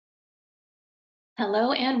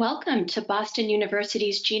Hello and welcome to Boston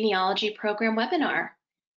University's Genealogy Program webinar.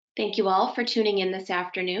 Thank you all for tuning in this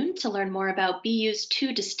afternoon to learn more about BU's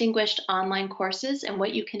two distinguished online courses and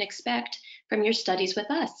what you can expect from your studies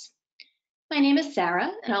with us. My name is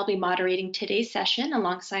Sarah, and I'll be moderating today's session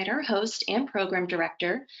alongside our host and program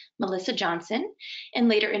director, Melissa Johnson, and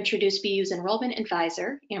later introduce BU's enrollment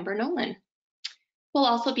advisor, Amber Nolan. We'll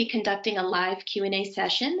also be conducting a live Q&A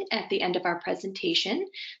session at the end of our presentation,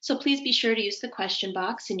 so please be sure to use the question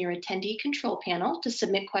box in your attendee control panel to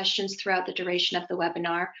submit questions throughout the duration of the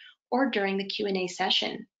webinar or during the Q&A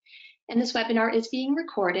session. And this webinar is being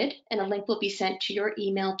recorded, and a link will be sent to your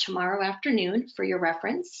email tomorrow afternoon for your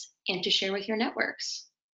reference and to share with your networks.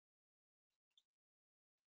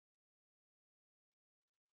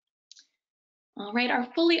 All right, our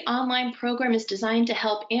fully online program is designed to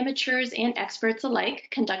help amateurs and experts alike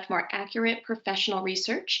conduct more accurate professional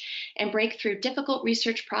research and break through difficult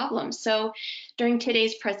research problems. So during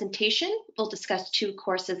today's presentation, we'll discuss two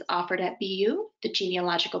courses offered at BU, the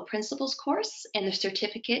Genealogical Principles course and the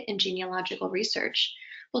Certificate in Genealogical Research.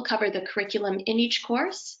 We'll cover the curriculum in each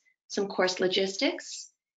course, some course logistics,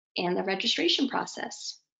 and the registration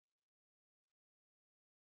process.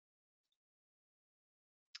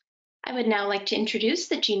 I would now like to introduce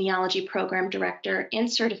the Genealogy Program Director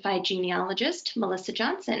and Certified Genealogist, Melissa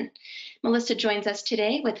Johnson. Melissa joins us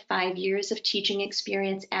today with 5 years of teaching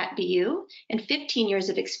experience at BU and 15 years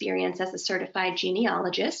of experience as a certified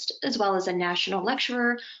genealogist, as well as a national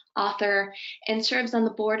lecturer, author, and serves on the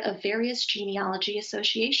board of various genealogy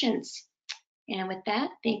associations. And with that,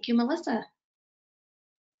 thank you, Melissa.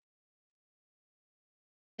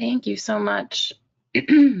 Thank you so much.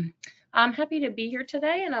 I'm happy to be here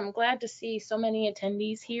today, and I'm glad to see so many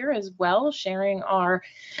attendees here as well, sharing our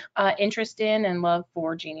interest in and love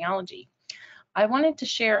for genealogy. I wanted to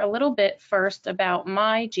share a little bit first about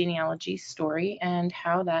my genealogy story and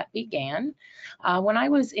how that began. When I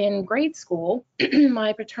was in grade school,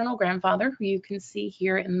 my paternal grandfather, who you can see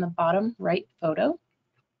here in the bottom right photo,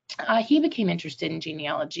 he became interested in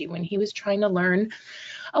genealogy when he was trying to learn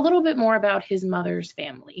a little bit more about his mother's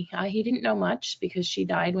family. He didn't know much because she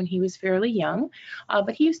died when he was fairly young,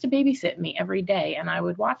 but he used to babysit me every day, and I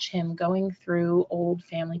would watch him going through old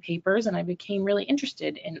family papers, and I became really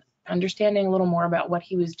interested in understanding a little more about what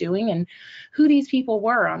he was doing and who these people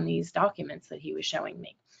were on these documents that he was showing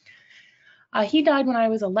me. He died when I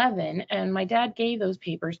was 11, and my dad gave those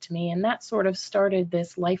papers to me, and that sort of started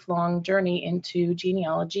this lifelong journey into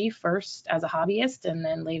genealogy, first as a hobbyist and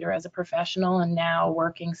then later as a professional, and now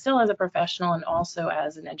working still as a professional and also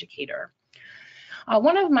as an educator.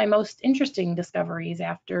 One of my most interesting discoveries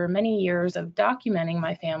after many years of documenting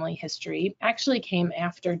my family history actually came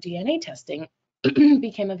after DNA testing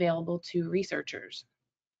became available to researchers.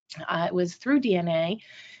 It was through DNA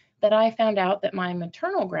that I found out that my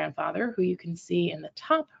maternal grandfather, who you can see in the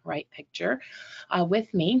top right picture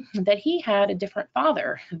with me, that he had a different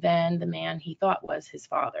father than the man he thought was his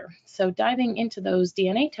father. So diving into those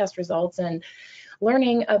DNA test results and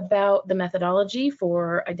learning about the methodology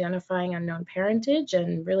for identifying unknown parentage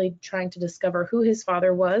and really trying to discover who his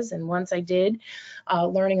father was. And once I did,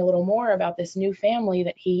 learning a little more about this new family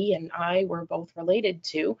that he and I were both related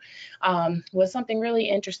to was something really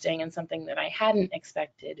interesting and something that I hadn't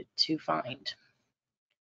expected to find.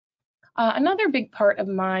 Another big part of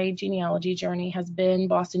my genealogy journey has been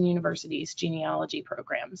Boston University's genealogy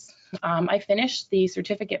programs. I finished the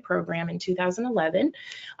certificate program in 2011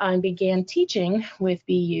 and began teaching with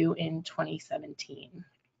BU in 2017.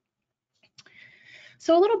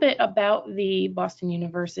 So a little bit about the Boston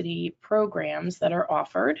University programs that are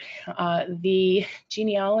offered. The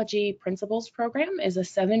Genealogy Principles Program is a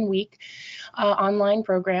 7-week online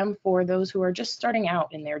program for those who are just starting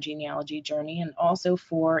out in their genealogy journey, and also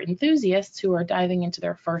for enthusiasts who are diving into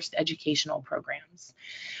their first educational programs.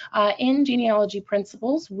 In Genealogy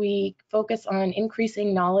Principles, we focus on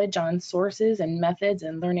increasing knowledge on sources and methods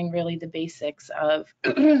and learning really the basics of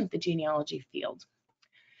the genealogy field.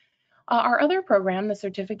 Our other program, the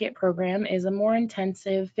certificate program, is a more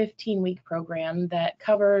intensive 15-week program that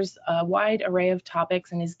covers a wide array of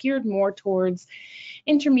topics and is geared more towards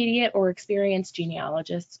intermediate or experienced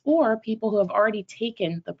genealogists or people who have already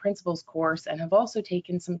taken the principles course and have also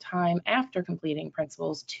taken some time after completing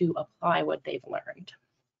principles to apply what they've learned.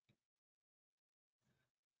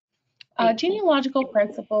 Genealogical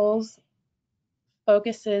Principles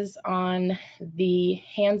focuses on the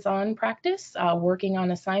hands-on practice, working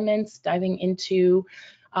on assignments, diving into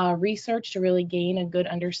research to really gain a good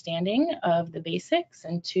understanding of the basics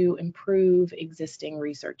and to improve existing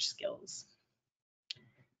research skills.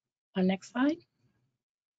 Next slide.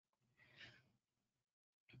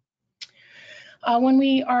 When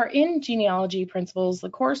we are in genealogy principles, the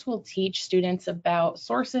course will teach students about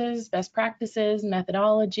sources, best practices,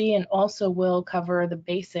 methodology, and also will cover the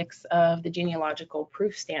basics of the genealogical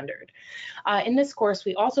proof standard. In this course,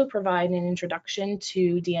 we also provide an introduction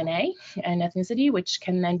to DNA and ethnicity, which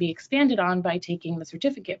can then be expanded on by taking the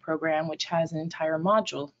certificate program, which has an entire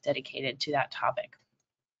module dedicated to that topic.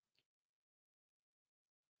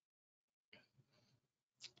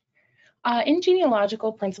 In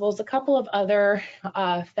genealogical principles, a couple of other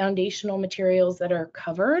foundational materials that are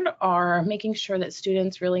covered are making sure that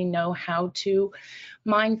students really know how to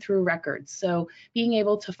mine through records. So being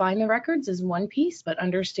able to find the records is one piece, but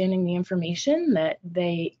understanding the information that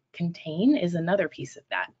they contain is another piece of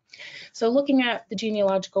that. So looking at the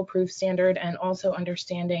genealogical proof standard and also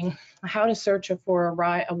understanding how to search for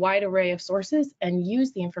a wide array of sources and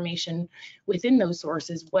use the information within those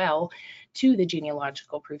sources well to the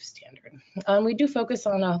genealogical proof standard. We do focus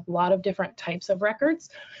on a lot of different types of records.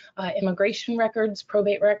 Immigration records,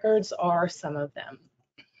 probate records are some of them.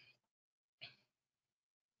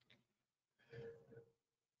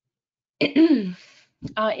 In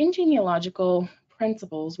genealogical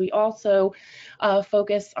principles, we also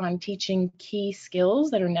focus on teaching key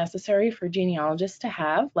skills that are necessary for genealogists to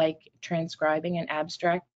have, like transcribing and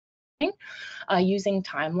abstracting, using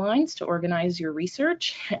timelines to organize your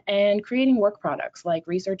research, and creating work products like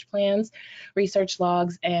research plans, research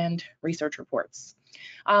logs, and research reports.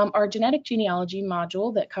 Our genetic genealogy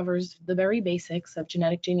module that covers the very basics of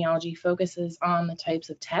genetic genealogy focuses on the types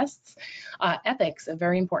of tests, ethics, a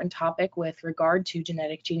very important topic with regard to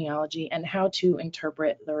genetic genealogy, and how to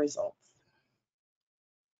interpret the results.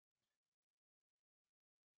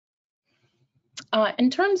 In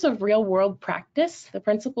terms of real-world practice, the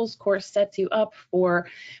principles course sets you up for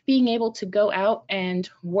being able to go out and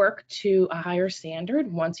work to a higher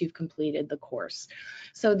standard once you've completed the course.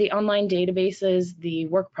 So the online databases, the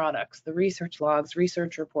work products, the research logs,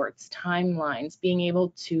 research reports, timelines, being able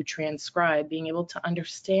to transcribe, being able to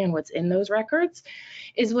understand what's in those records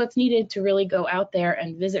is what's needed to really go out there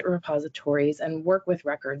and visit repositories and work with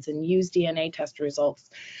records and use DNA test results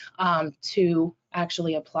to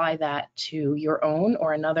actually apply that to your own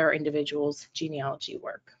or another individual's genealogy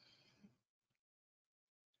work.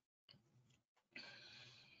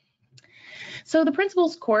 So the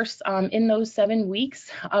principles course, in those 7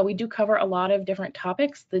 weeks, we do cover a lot of different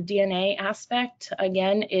topics. The DNA aspect,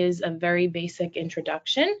 again, is a very basic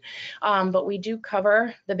introduction, but we do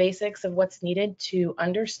cover the basics of what's needed to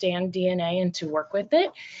understand DNA and to work with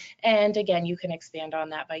it. And again, you can expand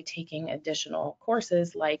on that by taking additional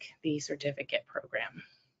courses like the certificate program.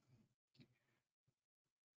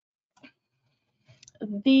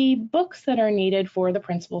 The books that are needed for the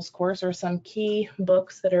principles course are some key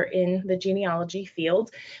books that are in the genealogy field.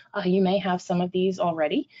 You may have some of these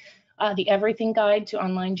already. The Everything Guide to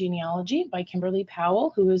Online Genealogy by Kimberly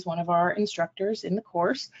Powell, who is one of our instructors in the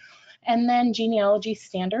course. And then Genealogy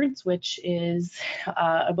Standards, which is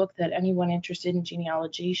a book that anyone interested in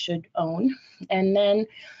genealogy should own. And then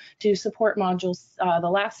to support modules, the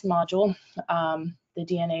last module, the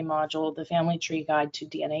DNA module, the Family Tree Guide to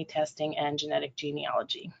DNA Testing and Genetic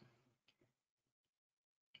Genealogy.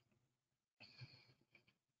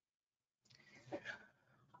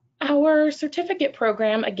 Our certificate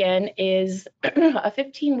program, again, is a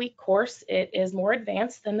 15-week course. It is more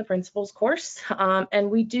advanced than the principles course, and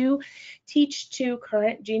we do teach to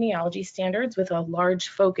current genealogy standards with a large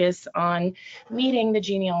focus on meeting the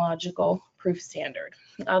genealogical proof standard.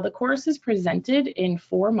 The course is presented in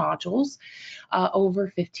 4 modules over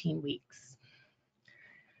 15 weeks.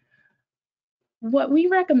 What we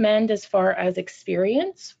recommend as far as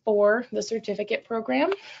experience for the certificate program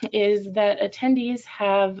is that attendees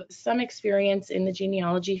have some experience in the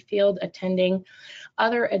genealogy field attending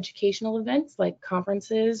other educational events like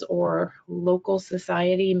conferences or local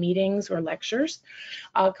society meetings or lectures.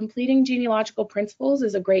 Completing genealogical principles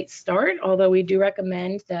is a great start, although we do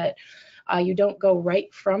recommend that you don't go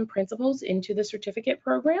right from principles into the certificate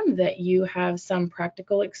program, that you have some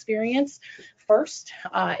practical experience first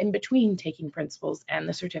in between taking principles and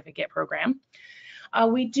the certificate program.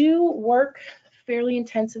 We do work fairly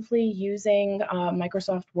intensively using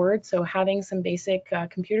Microsoft Word, so having some basic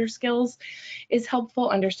computer skills is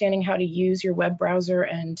helpful. Understanding how to use your web browser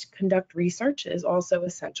and conduct research is also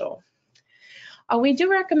essential. We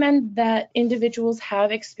do recommend that individuals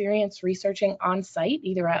have experience researching on site,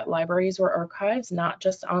 either at libraries or archives, not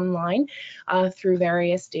just online through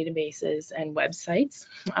various databases and websites.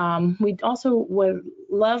 We also would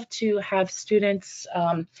love to have students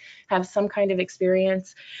have some kind of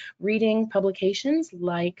experience reading publications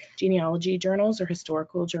like genealogy journals or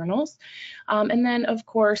historical journals. And then, of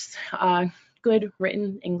course, good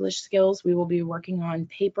written English skills. We will be working on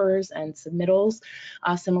papers and submittals,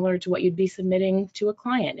 similar to what you'd be submitting to a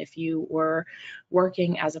client if you were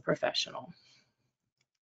working as a professional.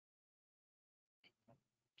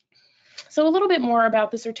 So a little bit more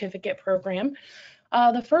about the certificate program.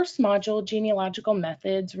 The first module, Genealogical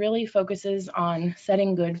Methods, really focuses on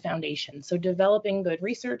setting good foundations. So developing good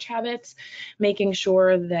research habits, making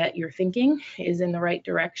sure that your thinking is in the right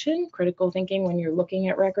direction, critical thinking when you're looking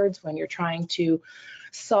at records, when you're trying to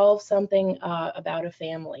solve something about a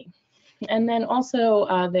family. And then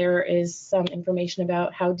also there is some information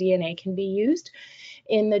about how DNA can be used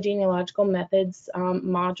in the genealogical methods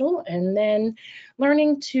module, and then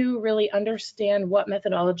learning to really understand what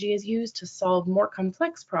methodology is used to solve more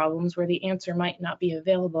complex problems where the answer might not be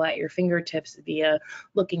available at your fingertips via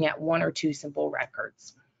looking at one or two simple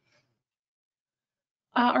records.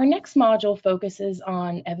 Our next module focuses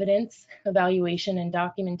on evidence, evaluation, and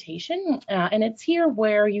documentation, and it's here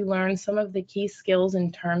where you learn some of the key skills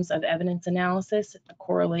in terms of evidence analysis,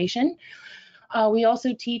 correlation. We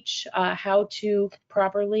also teach how to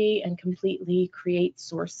properly and completely create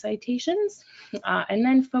source citations, and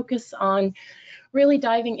then focus on really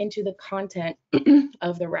diving into the content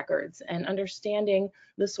of the records and understanding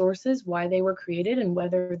the sources, why they were created, and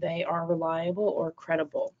whether they are reliable or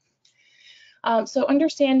credible. So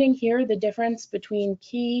understanding here the difference between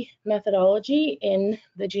key methodology in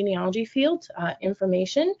the genealogy field.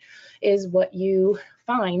 Information is what you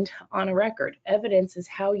find on a record. Evidence is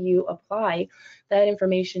how you apply that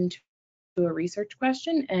information to a research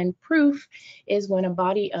question, and proof is when a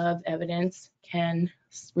body of evidence can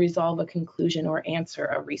resolve a conclusion or answer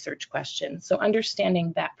a research question. So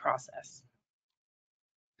understanding that process.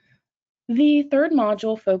 The third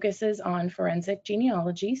module focuses on forensic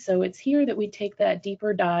genealogy. So it's here that we take that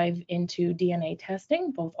deeper dive into DNA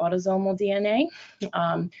testing, both autosomal DNA,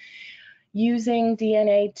 using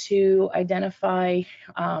DNA to identify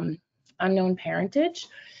unknown parentage,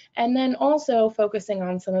 and then also focusing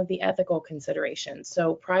on some of the ethical considerations.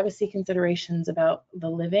 So privacy considerations about the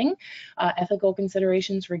living, ethical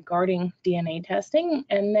considerations regarding DNA testing,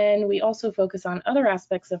 and then we also focus on other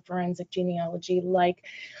aspects of forensic genealogy like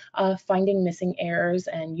finding missing heirs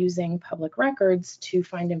and using public records to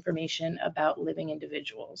find information about living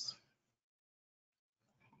individuals.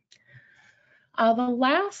 The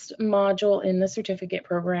last module in the certificate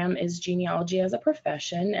program is genealogy as a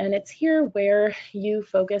profession, and it's here where you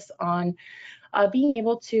focus on being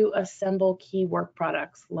able to assemble key work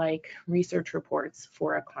products like research reports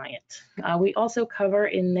for a client. We also cover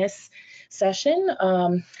in this session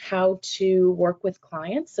how to work with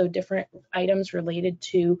clients, so different items related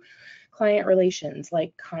to client relations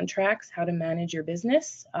like contracts, how to manage your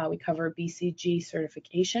business. We cover BCG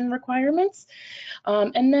certification requirements.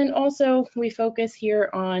 And then also we focus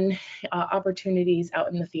here on opportunities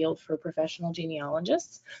out in the field for professional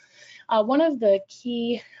genealogists. One of the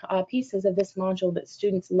key pieces of this module that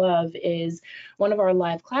students love is one of our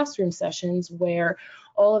live classroom sessions where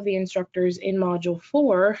all of the instructors in Module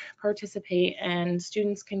 4 participate and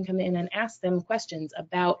students can come in and ask them questions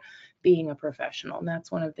about being a professional. And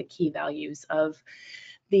that's one of the key values of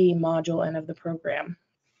the module and of the program.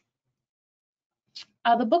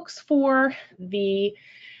 The books for the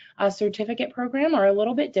certificate program are a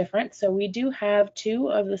little bit different. So we do have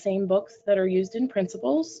two of the same books that are used in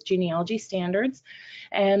principles, Genealogy Standards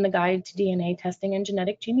and the Guide to DNA Testing and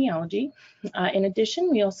Genetic Genealogy. In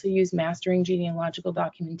addition, we also use Mastering Genealogical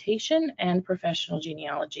Documentation and Professional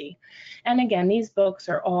Genealogy. And again, these books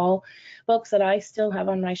are all books that I still have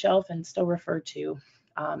on my shelf and still refer to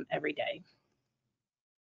every day.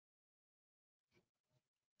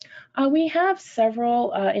 We have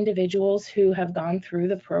several individuals who have gone through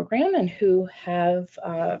the program and who have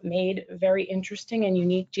made very interesting and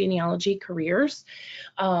unique genealogy careers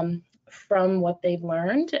from what they've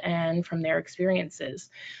learned and from their experiences.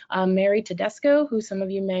 Mary Tedesco, who some of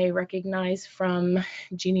you may recognize from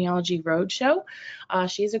Genealogy Roadshow,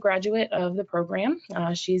 she's a graduate of the program.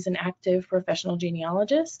 She's an active professional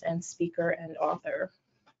genealogist and speaker and author.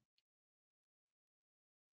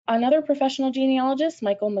 Another professional genealogist,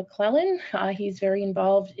 Michael McClellan, he's very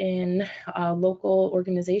involved in local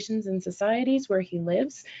organizations and societies where he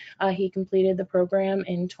lives. He completed the program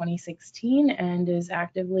in 2016 and is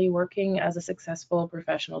actively working as a successful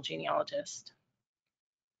professional genealogist.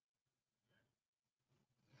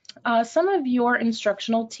 Some of your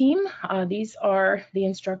instructional team, these are the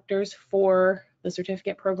instructors for the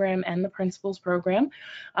certificate program and the principals program.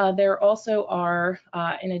 There also are,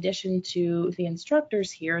 in addition to the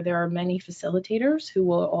instructors here, there are many facilitators who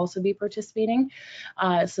will also be participating,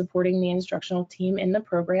 supporting the instructional team in the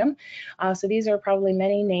program. So these are probably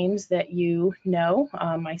many names that you know,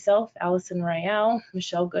 myself, Allison Ryal,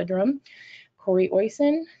 Michelle Goodrum, Corey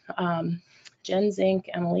Oysen, Jen Zink,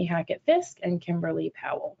 Emily Hackett-Fisk, and Kimberly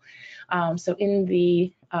Powell. So in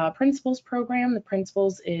the principals program, the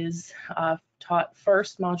principals is taught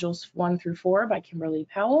first modules 1 through 4 by Kimberly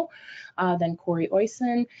Powell. Then Corey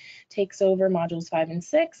Oysen takes over modules 5 and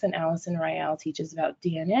 6, and Allison Ryal teaches about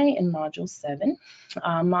DNA in module 7.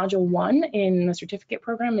 Module 1 in the certificate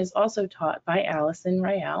program is also taught by Allison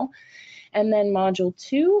Ryal. And then module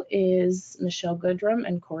 2 is Michelle Goodrum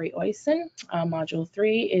and Corey Oysen. Module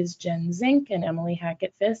 3 is Jen Zink and Emily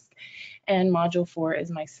Hackett-Fisk. And module 4 is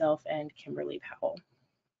myself and Kimberly Powell.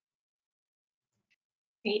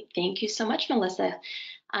 Great, thank you so much, Melissa.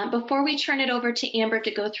 Before we turn it over to Amber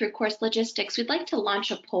to go through course logistics, we'd like to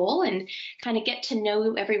launch a poll and kind of get to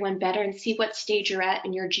know everyone better and see what stage you're at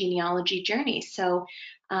in your genealogy journey. So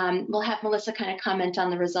we'll have Melissa kind of comment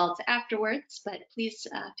on the results afterwards, but please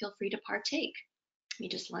feel free to partake. Let me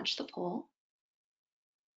just launch the poll.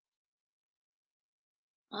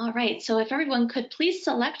 All right, so if everyone could please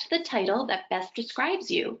select the title that best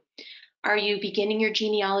describes you. Are you beginning your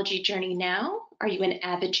genealogy journey now? Are you an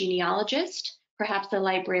avid genealogist, perhaps a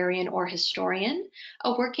librarian or historian,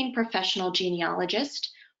 a working professional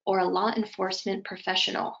genealogist, or a law enforcement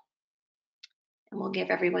professional? And we'll give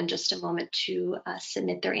everyone just a moment to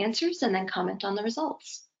submit their answers and then comment on the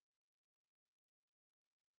results.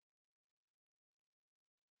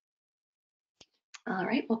 All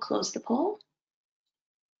right, we'll close the poll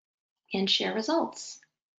and share results.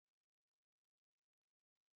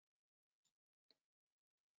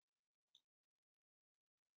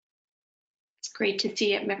 It's great to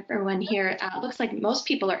see everyone here. It looks like most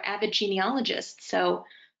people are avid genealogists, so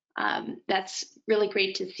that's really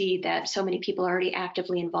great to see that so many people are already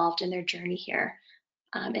actively involved in their journey here,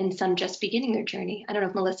 and some just beginning their journey. I don't know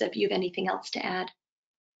if Melissa, if you have anything else to add.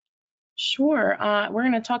 Sure. We're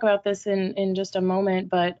going to talk about this in just a moment,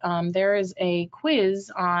 but there is a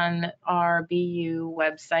quiz on our BU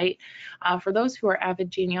website for those who are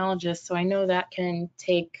avid genealogists. So I know that can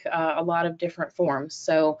take a lot of different forms.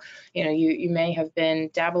 So, you know, you may have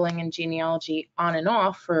been dabbling in genealogy on and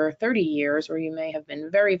off for 30 years, or you may have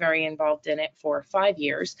been very, very involved in it for 5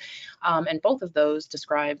 years. And both of those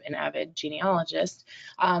describe an avid genealogist.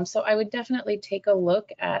 So I would definitely take a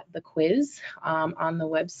look at the quiz on the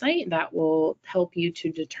website. That will help you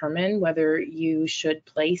to determine whether you should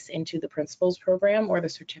place into the principals program or the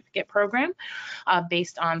certificate program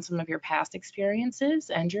based on some of your past experiences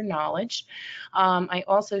and your knowledge. I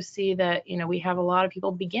also see that, you know, we have a lot of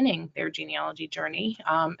people beginning their genealogy journey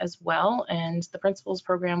as well, and the principals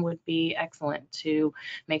program would be excellent to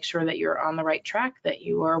make sure that you're on the right track, that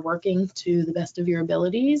you are working to the best of your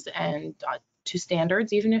abilities and to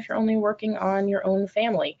standards, even if you're only working on your own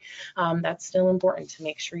family. That's still important to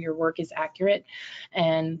make sure your work is accurate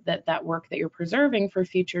and that work that you're preserving for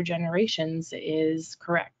future generations is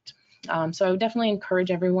correct. So I would definitely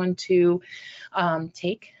encourage everyone to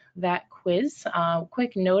take that quiz.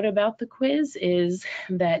 Quick note about the quiz is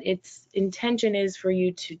that its intention is for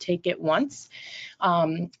you to take it once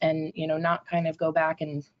and, you know, not kind of go back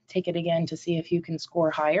and take it again to see if you can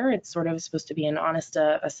score higher. It's sort of supposed to be an honest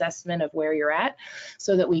assessment of where you're at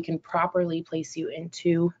so that we can properly place you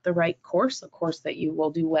into the right course, a course that you will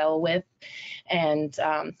do well with and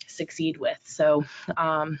succeed with. So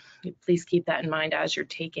please keep that in mind as you're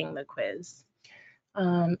taking the quiz.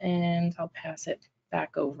 And I'll pass it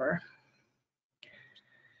back over.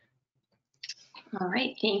 All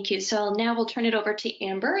right, thank you. So now we'll turn it over to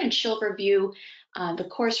Amber and she'll review the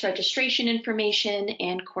course registration information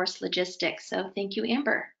and course logistics. So thank you,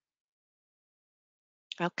 Amber.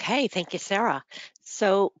 Okay, thank you, Sarah.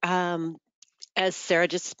 So as Sarah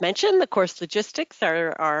just mentioned, the course logistics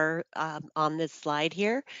are on this slide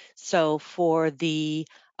here. So for the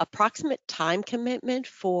approximate time commitment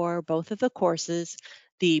for both of the courses,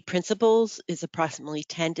 the principals is approximately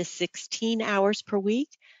 10 to 16 hours per week,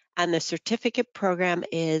 and the certificate program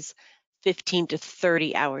is 15 to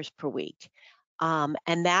 30 hours per week.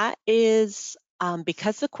 And that is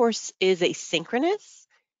because the course is asynchronous.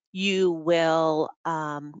 You will,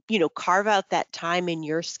 carve out that time in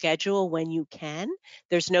your schedule when you can.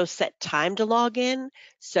 There's no set time to log in.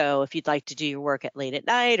 So if you'd like to do your work at late at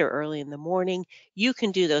night or early in the morning, you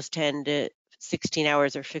can do those 10 to 16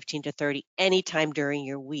 hours or 15 to 30 anytime during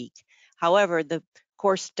your week. However, the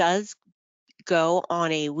course does go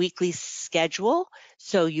on a weekly schedule,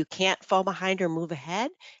 so you can't fall behind or move ahead,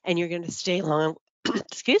 and you're going to stay along,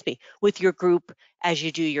 excuse me, with your group as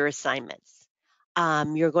you do your assignments.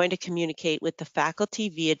 You're going to communicate with the faculty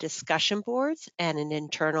via discussion boards and an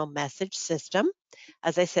internal message system.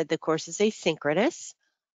 As I said, the course is asynchronous.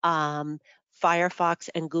 Um, Firefox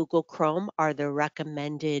and Google Chrome are the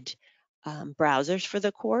recommended browsers for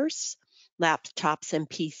the course. Laptops and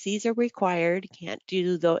PCs are required. Can't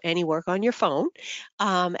do any work on your phone.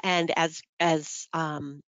 And as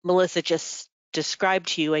Melissa just described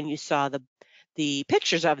to you, and you saw the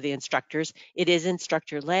pictures of the instructors, it is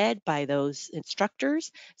instructor led by those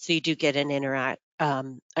instructors, so you do get a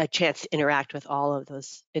chance to interact with all of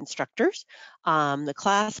those instructors. The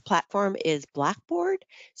class platform is Blackboard,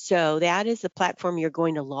 so that is the platform you're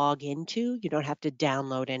going to log into. You don't have to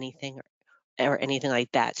download anything or anything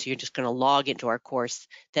like that. So you're just going to log into our course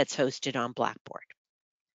that's hosted on Blackboard.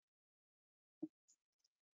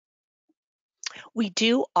 We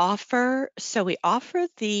offer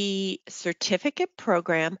the certificate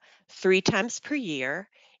program 3 times per year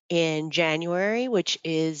in January, which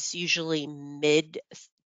is usually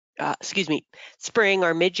spring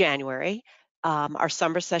or mid-January. Our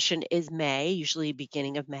summer session is May, usually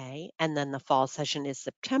beginning of May, and then the fall session is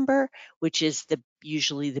September, which is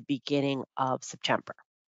usually the beginning of September.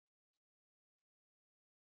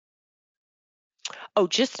 Oh,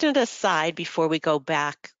 just an aside before we go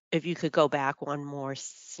back, if you could go back one more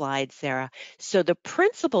slide, Sarah. So the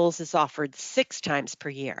principles is offered 6 times per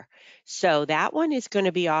year. So that one is going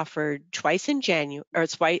to be offered twice in January, or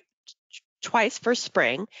twice for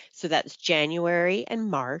spring, so that's January and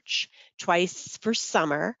March, twice for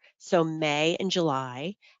summer, so May and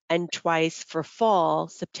July, and twice for fall,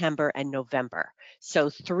 September and November. So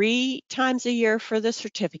 3 times a year for the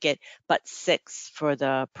certificate, but 6 for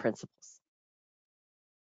the principles.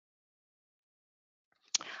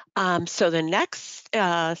 So the next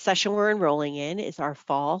session we're enrolling in is our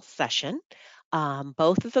fall session.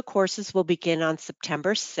 Both of the courses will begin on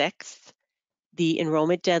September 6th. The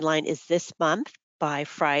enrollment deadline is this month by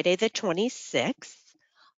Friday the 26th.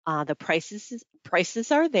 The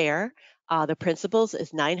prices are there. The principals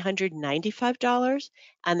is $995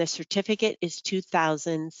 and the certificate is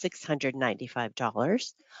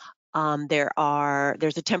 $2,695.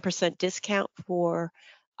 There's a 10% discount for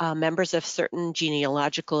members of certain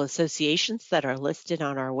genealogical associations that are listed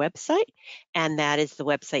on our website, and that is the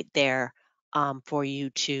website there for you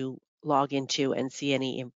to log into and see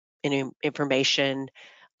any information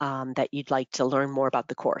that you'd like to learn more about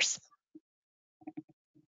the course.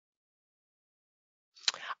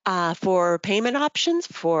 For payment options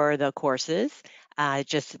for the courses, I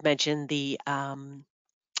just mentioned the 10%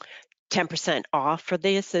 off for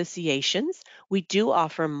the associations. We do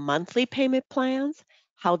offer monthly payment plans.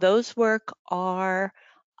 How those work are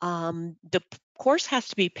the course has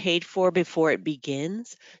to be paid for before it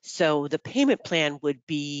begins. So the payment plan would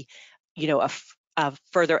be, a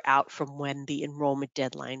further out from when the enrollment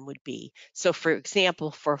deadline would be. So for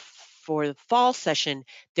example, for the fall session,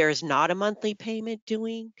 there's not a monthly payment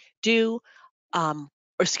due.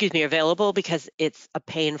 Available because it's a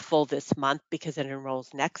pay in full this month because it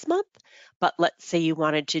enrolls next month. But let's say you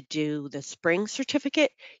wanted to do the spring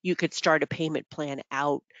certificate, you could start a payment plan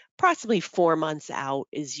out, approximately 4 months out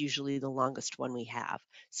is usually the longest one we have.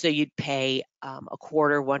 So you'd pay a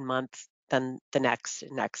quarter 1 month, then the next,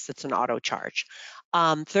 it's an auto charge.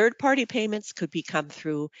 Third-party payments could come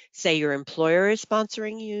through, say your employer is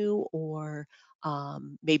sponsoring you, or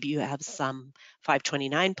maybe you have some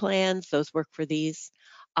 529 plans, those work for these.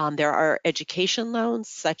 There are education loans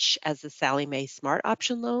such as the Sallie Mae Smart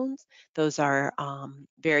Option loans. Those are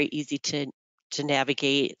very easy to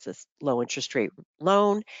navigate. It's a low interest rate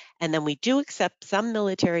loan. And then we do accept some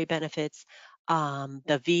military benefits,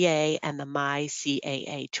 the VA and the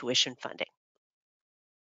MyCAA tuition funding.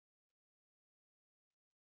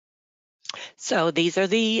 So these are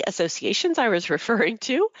the associations I was referring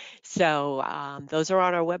to. So those are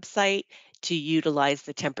on our website. To utilize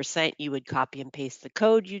the 10%, you would copy and paste the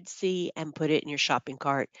code you'd see and put it in your shopping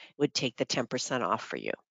cart. It would take the 10% off for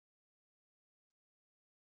you.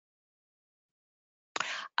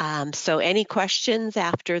 So any questions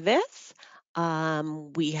after this?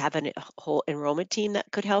 We have a whole enrollment team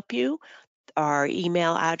that could help you. Our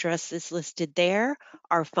email address is listed there.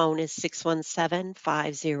 Our phone is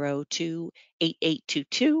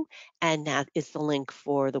 617-502-8822, and that is the link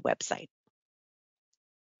for the website.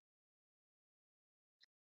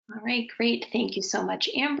 All right, great. Thank you so much,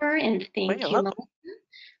 Amber, and thank you, Welcome. Melissa,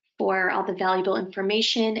 for all the valuable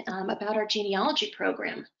information about our genealogy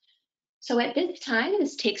program. So at this time,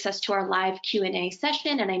 this takes us to our live Q&A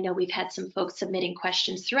session, and I know we've had some folks submitting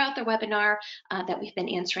questions throughout the webinar that we've been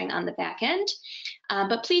answering on the back end.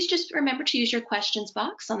 But please just remember to use your questions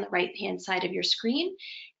box on the right-hand side of your screen.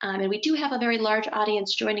 And we do have a very large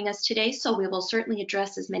audience joining us today, so we will certainly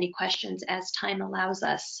address as many questions as time allows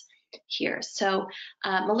us here. So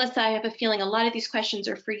Melissa, I have a feeling a lot of these questions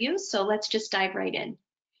are for you, so let's just dive right in.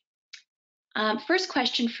 First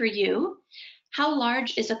question for you. How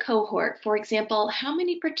large is a cohort? For example, how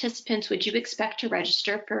many participants would you expect to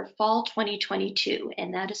register for fall 2022?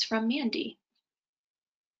 And that is from Mandy.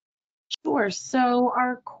 Sure. So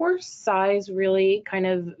our course size really kind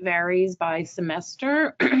of varies by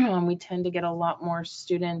semester. We tend to get a lot more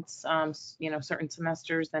students, certain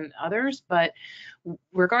semesters than others, but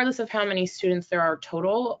regardless of how many students there are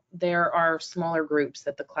total, there are smaller groups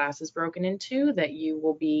that the class is broken into that you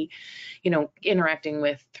will be, interacting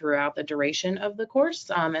with throughout the duration of the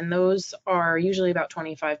course. And those are usually about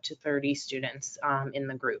 25 to 30 students in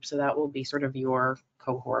the group. So that will be sort of your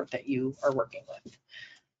cohort that you are working with.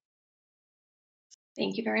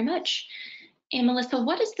 Thank you very much. And Melissa,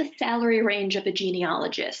 what is the salary range of a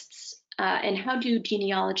genealogist? And how do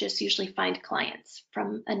genealogists usually find clients?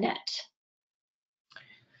 From Annette.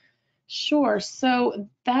 Sure. So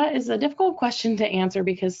that is a difficult question to answer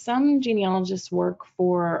because some genealogists work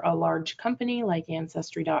for a large company like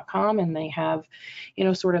Ancestry.com and they have,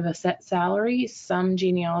 sort of a set salary. Some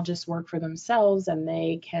genealogists work for themselves and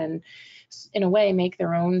they can, in a way, make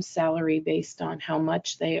their own salary based on how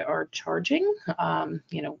much they are charging,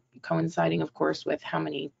 coinciding, of course, with how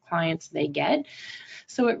many clients they get.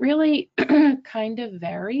 So it really kind of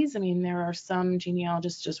varies. I mean, there are some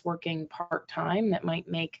genealogists just working part-time that might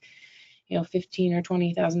make $15,000 or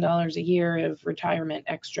 $20,000 a year of retirement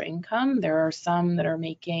extra income. There are some that are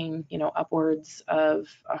making, upwards of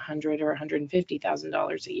 $100,000 or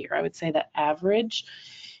 $150,000 a year. I would say the average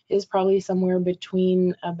is probably somewhere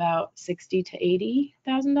between about $60,000 to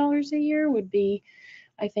 $80,000 a year would be,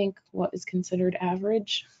 I think, what is considered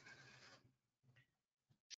average.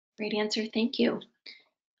 Great answer, thank you.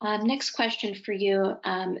 Next question for you.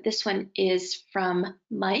 This one is from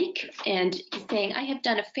Mike, and he's saying, I have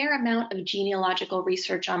done a fair amount of genealogical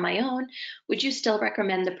research on my own. Would you still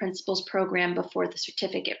recommend the Principles program before the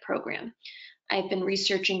certificate program? I've been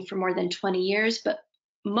researching for more than 20 years, but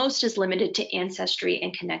most is limited to Ancestry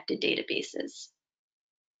and connected databases.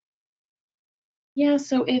 Yeah,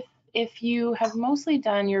 so if you have mostly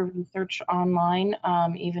done your research online,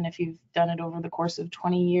 even if you've done it over the course of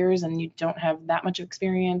 20 years and you don't have that much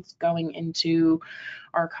experience going into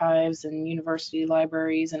archives and university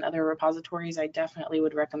libraries and other repositories, I definitely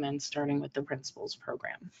would recommend starting with the Principles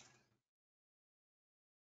program.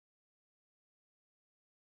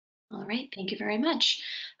 All right, thank you very much.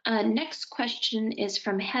 Next question is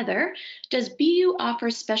from Heather. Does BU offer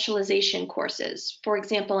specialization courses? For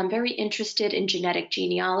example, I'm very interested in genetic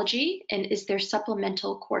genealogy, and is there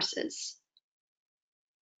supplemental courses?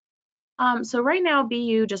 So right now,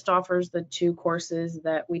 BU just offers the 2 courses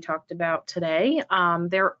that we talked about today.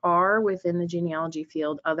 There are within the genealogy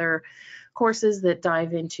field other courses that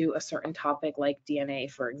dive into a certain topic like DNA,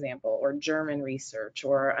 for example, or German research,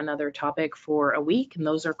 or another topic for a week, and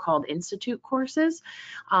those are called institute courses.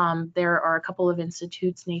 There are a couple of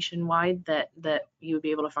institutes nationwide that you would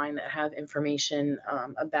be able to find that have information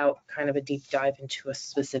about kind of a deep dive into a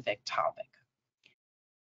specific topic.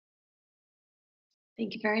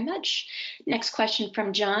 Thank you very much. Next question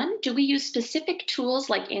from John. Do we use specific tools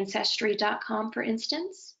like Ancestry.com, for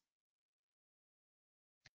instance?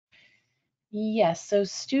 Yes, so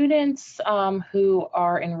students who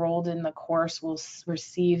are enrolled in the course will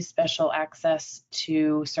receive special access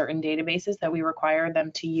to certain databases that we require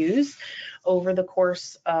them to use over the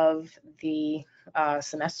course of the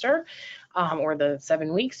semester or the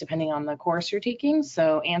 7 weeks, depending on the course you're taking.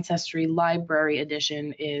 So Ancestry Library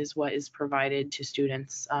Edition is what is provided to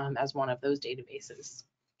students as one of those databases.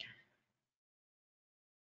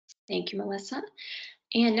 Thank you, Melissa.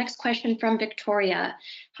 And next question from Victoria.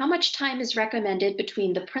 How much time is recommended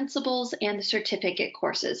between the principles and the certificate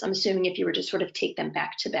courses? I'm assuming if you were to sort of take them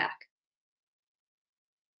back to back.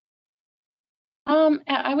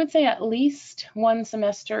 I would say at least 1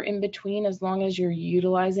 semester in between, as long as you're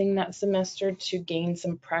utilizing that semester to gain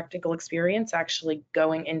some practical experience, actually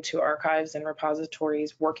going into archives and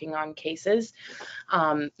repositories, working on cases.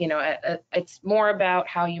 It's more about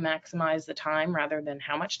how you maximize the time rather than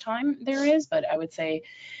how much time there is, but I would say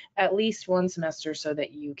at least 1 semester so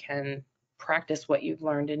that you can practice what you've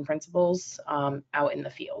learned in principles out in the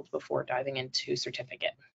field before diving into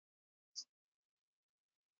certificate.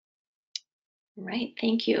 Right,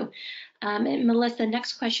 thank you. And Melissa,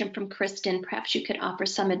 next question from Kristen. Perhaps you could offer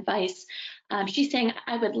some advice. She's saying,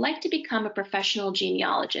 I would like to become a professional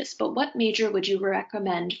genealogist, but what major would you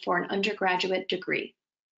recommend for an undergraduate degree?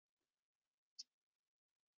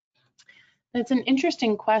 That's an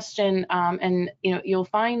interesting question, and you'll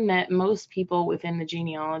find that most people within the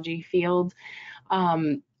genealogy field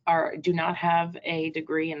do not have a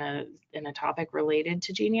degree in a topic related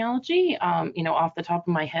to genealogy. Off the top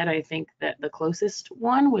of my head, I think that the closest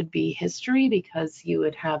one would be history, because you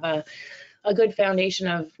would have a good foundation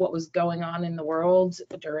of what was going on in the world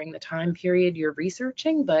during the time period you're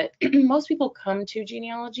researching. But most people come to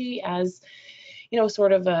genealogy as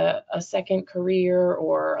sort of a second career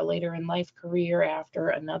or a later in life career after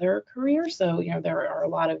another career. So, there are a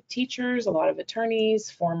lot of teachers, a lot of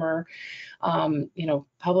attorneys, former,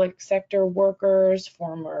 public sector workers,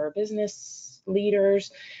 former business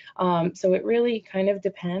leaders. So it really kind of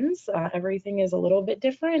depends. Everything is a little bit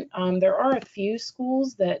different. There are a few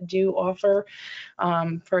schools that do offer,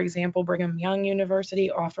 for example, Brigham Young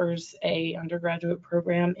University offers a undergraduate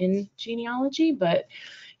program in genealogy, but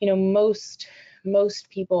most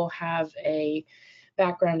people have a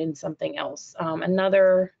background in something else.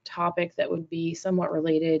 Another topic that would be somewhat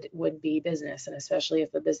related would be business, and especially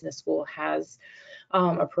if the business school has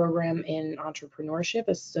a program in entrepreneurship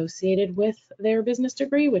associated with their business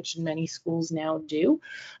degree, which many schools now do,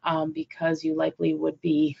 because you likely would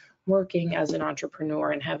be working as an entrepreneur,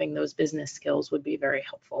 and having those business skills would be very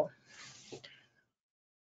helpful.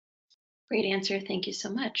 Great answer, thank you so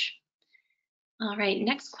much. All right,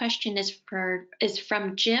 next question is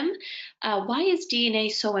from Jim. Why is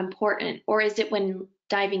DNA so important, or is it when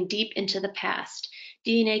diving deep into the past?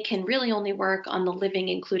 DNA can really only work on the living,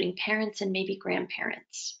 including parents and maybe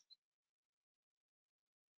grandparents.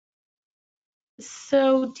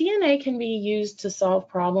 So DNA can be used to solve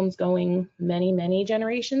problems going many, many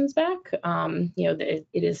generations back. It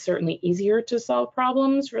is certainly easier to solve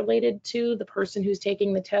problems related to the person who's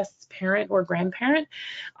taking the test's parent or grandparent.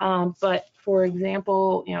 But for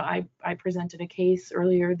example, I presented a case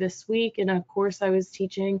earlier this week in a course I was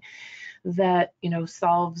teaching that,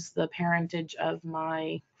 solves the parentage of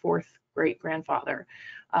my fourth great grandfather,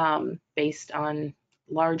 based on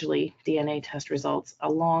largely DNA test results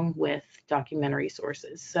along with documentary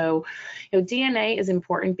sources. So, DNA is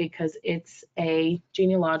important because it's a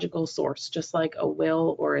genealogical source, just like a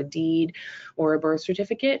will or a deed or a birth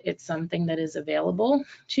certificate. It's something that is available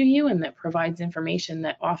to you and that provides information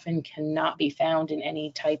that often cannot be found in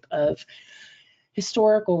any type of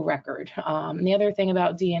historical record. The other thing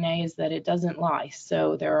about DNA is that it doesn't lie.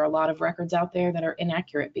 So there are a lot of records out there that are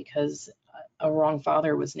inaccurate because a wrong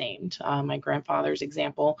father was named. My grandfather's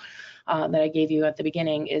example that I gave you at the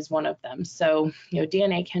beginning is one of them. So,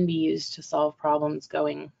 DNA can be used to solve problems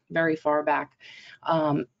going very far back,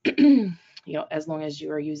 as long as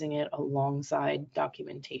you are using it alongside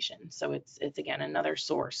documentation. So it's again another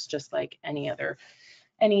source, just like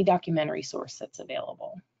any documentary source that's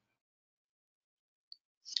available.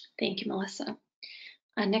 Thank you, Melissa.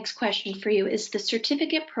 Next question for you. Is the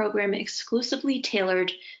certificate program exclusively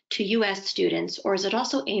tailored to US students, or is it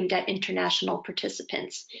also aimed at international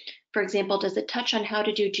participants? For example, does it touch on how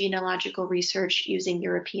to do genealogical research using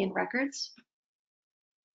European records?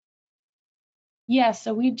 Yes,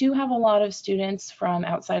 so we do have a lot of students from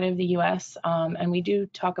outside of the US, and we do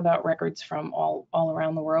talk about records from all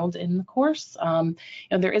around the world in the course.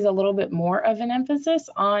 There is a little bit more of an emphasis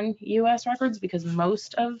on US records because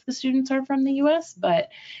most of the students are from the US, but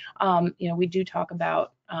we do talk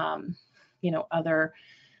about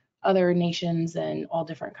other nations and all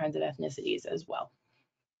different kinds of ethnicities as well.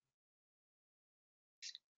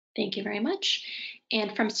 Thank you very much.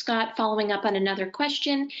 And from Scott, following up on another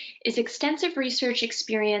question, is extensive research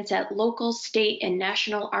experience at local, state, and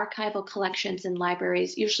national archival collections and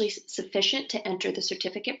libraries usually sufficient to enter the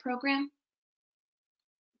certificate program?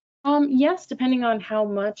 Yes, depending on how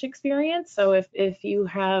much experience. So if you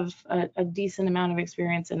have a decent amount of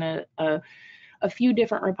experience in a few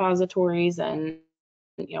different repositories and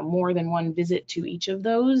more than one visit to each of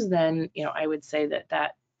those, then I would say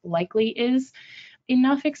that likely is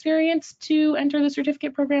enough experience to enter the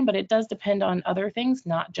certificate program, but it does depend on other things,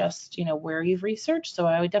 not just where you've researched. So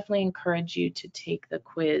I would definitely encourage you to take the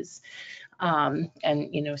quiz and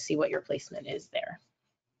see what your placement is there.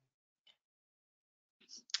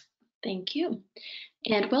 Thank you.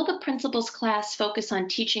 And will the principles class focus on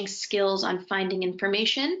teaching skills on finding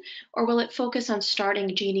information, or will it focus on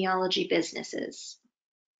starting genealogy businesses?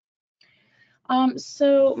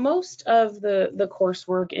 So most of the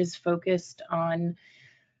coursework is focused on,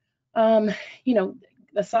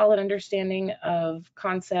 a solid understanding of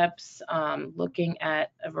concepts, looking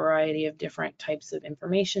at a variety of different types of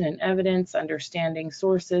information and evidence, understanding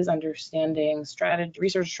sources, understanding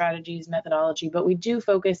research strategies, methodology, but we do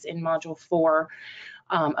focus in Module 4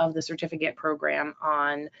 of the certificate program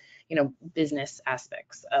on, business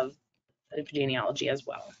aspects of genealogy as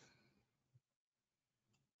well.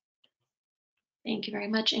 Thank you very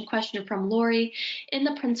much. And question from Lori. In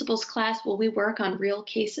the principles class, will we work on real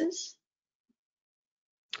cases?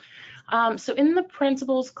 So in the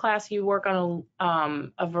principles class, you work on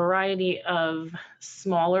a variety of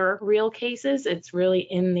smaller real cases. It's really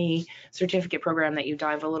in the certificate program that you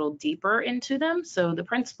dive a little deeper into them. So the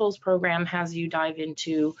principles program has you dive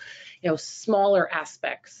into, smaller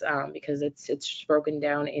aspects because it's broken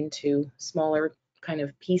down into smaller kind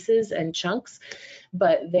of pieces and chunks,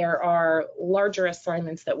 but there are larger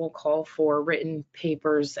assignments that will call for written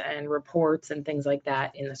papers and reports and things like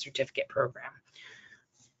that in the certificate program.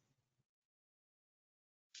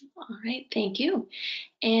 All right, thank you.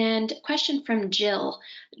 And question from Jill.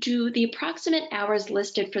 Do the approximate hours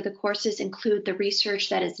listed for the courses include the research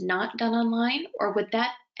that is not done online, or would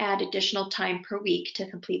that add additional time per week to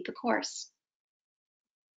complete the course?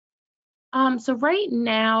 So right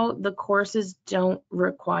now, the courses don't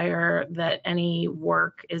require that any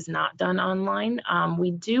work is not done online.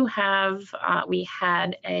 We do have, we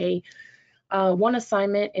had one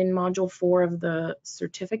assignment in Module 4 of the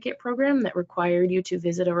certificate program that required you to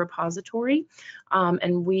visit a repository.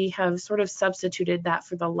 And we have sort of substituted that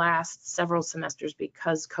for the last several semesters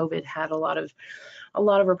because COVID had a lot of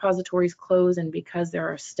repositories close, and because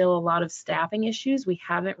there are still a lot of staffing issues, we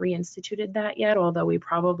haven't reinstituted that yet, although we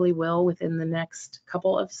probably will within the next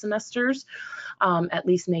couple of semesters, at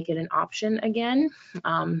least make it an option again.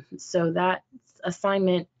 So that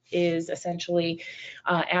assignment is essentially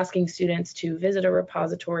asking students to visit a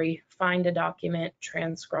repository, find a document,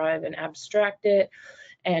 transcribe and abstract it,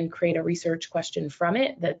 and create a research question from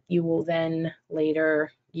it that you will then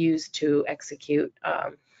later use to execute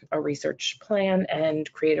a research plan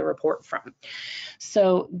and create a report from.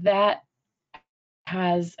 So that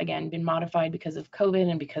has, again, been modified because of COVID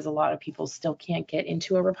and because a lot of people still can't get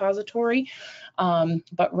into a repository.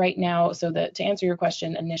 But right now, so to answer your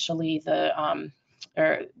question initially,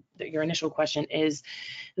 your initial question is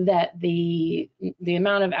that the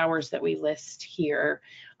amount of hours that we list here,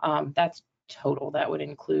 that's total. That would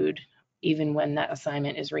include, even when that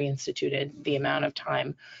assignment is reinstituted, the amount of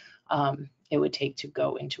time it would take to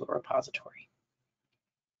go into a repository.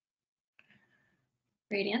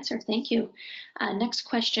 Great answer, thank you. Next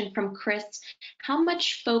question from Chris. How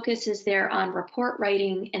much focus is there on report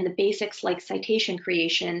writing and the basics like citation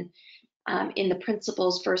creation in the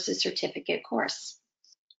principles versus certificate course?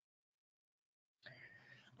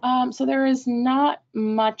 So there is not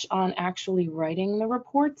much on actually writing the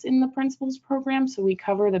reports in the principles program. So we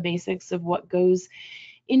cover the basics of what goes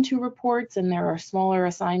into reports, and there are smaller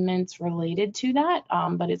assignments related to that,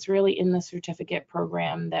 but it's really in the certificate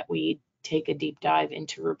program that we take a deep dive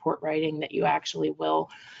into report writing, that you actually will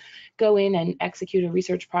go in and execute a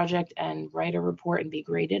research project and write a report and be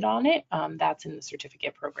graded on it. That's in the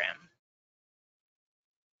certificate program.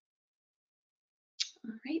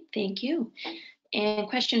 All right, thank you. And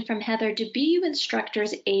question from Heather, do BU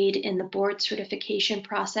instructors aid in the board certification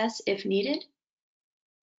process if needed?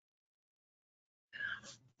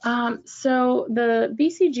 So the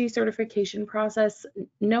BCG certification process,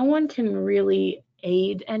 no one can really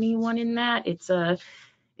aid anyone in that. It's a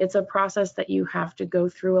process that you have to go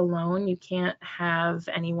through alone. You can't have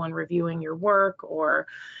anyone reviewing your work or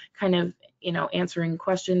kind of, answering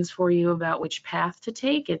questions for you about which path to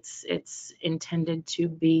take. It's intended to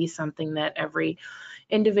be something that every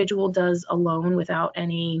individual does alone without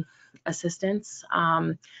any assistance.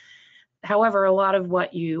 However, a lot of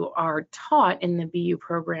what you are taught in the BU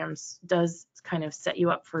programs does kind of set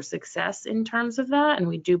you up for success in terms of that, and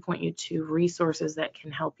we do point you to resources that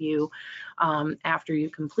can help you after you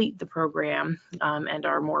complete the program and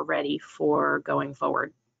are more ready for going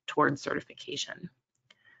forward towards certification.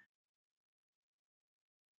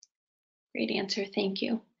 Great answer, thank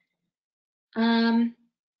you.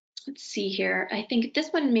 Let's see here. I think this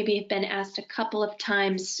one maybe have been asked a couple of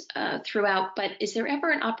times throughout, but is there ever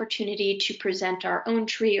an opportunity to present our own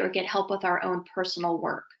tree or get help with our own personal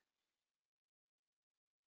work?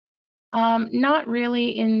 Not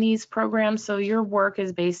really in these programs. So your work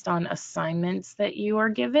is based on assignments that you are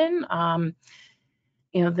given.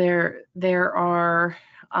 There are,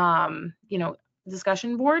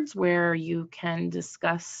 discussion boards where you can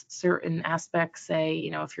discuss certain aspects. Say,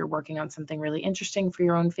 if you're working on something really interesting for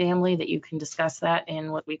your own family, that you can discuss that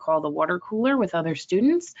in what we call the water cooler with other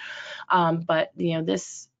students. But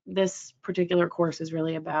this particular course is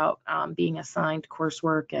really about being assigned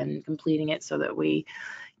coursework and completing it so that we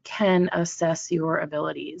can assess your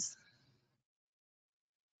abilities.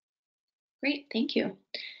 Great, thank you.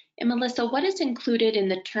 And Melissa, what is included in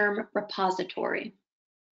the term repository?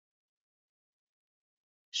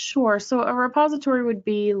 Sure. So a repository would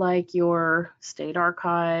be like your state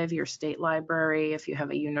archive, your state library, if you have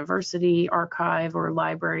a university archive or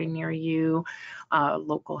library near you,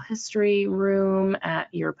 local history room at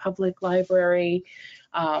your public library,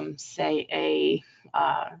 say a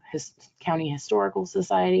county historical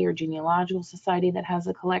society or genealogical society that has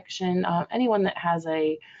a collection, anyone that has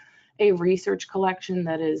a research collection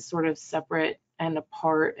that is sort of separate and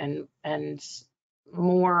apart and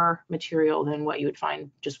more material than what you would find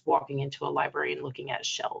just walking into a library and looking at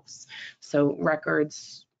shelves. So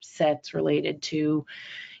records, sets related to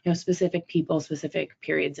specific people, specific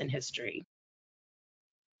periods in history.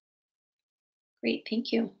 Great,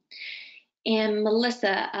 thank you. And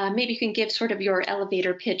Melissa, maybe you can give sort of your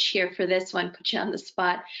elevator pitch here for this one, put you on the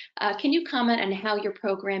spot. Can you comment on how your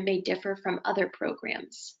program may differ from other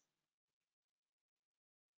programs?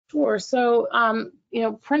 Sure. So,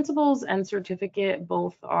 principles and certificate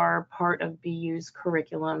both are part of BU's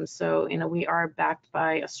curriculum. So, we are backed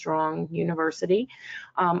by a strong university.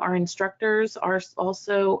 Our instructors are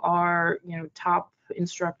also our, top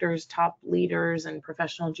instructors, top leaders, and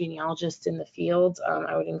professional genealogists in the field.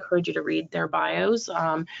 I would encourage you to read their bios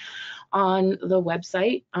on the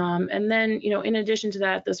website. And then, in addition to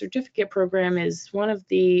that, the certificate program is one of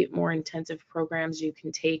the more intensive programs you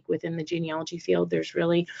can take within the genealogy field. There's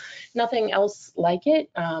really nothing else like it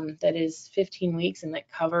that is 15 weeks and that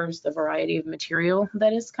covers the variety of material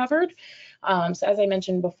that is covered. So as I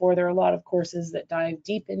mentioned before, there are a lot of courses that dive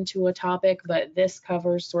deep into a topic, but this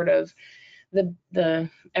covers sort of the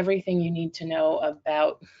everything you need to know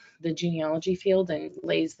about the genealogy field and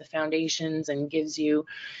lays the foundations and gives you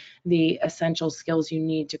the essential skills you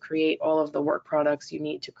need to create all of the work products you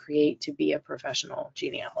need to create to be a professional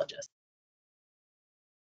genealogist.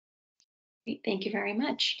 Great, thank you very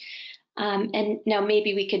much. And now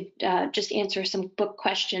maybe we could just answer some book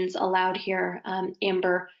questions aloud here,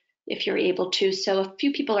 Amber, if you're able to. So a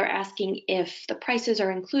few people are asking if the prices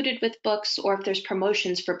are included with books or if there's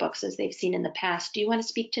promotions for books as they've seen in the past. Do you want to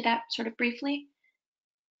speak to that sort of briefly?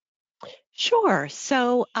 Sure.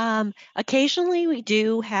 So occasionally we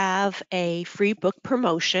do have a free book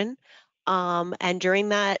promotion. And during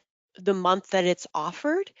the month that it's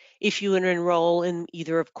offered, if you would enroll in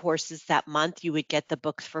either of courses that month, you would get the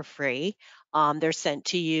books for free. They're sent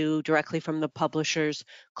to you directly from the publishers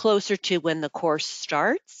closer to when the course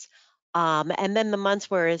starts. And then the months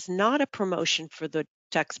where it's not a promotion for the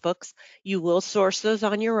textbooks, you will source those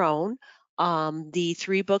on your own. The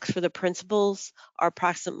 3 books for the principals are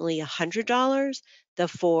approximately $100. The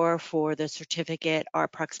 4 for the certificate are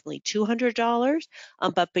approximately $200.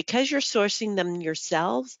 But because you're sourcing them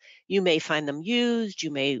yourselves, you may find them used,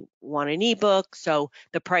 you may want an ebook, so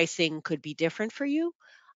the pricing could be different for you.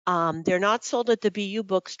 They're not sold at the BU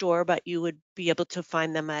bookstore, but you would be able to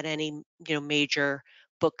find them at any major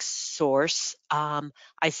book source.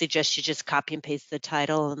 I suggest you just copy and paste the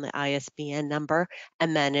title and the ISBN number,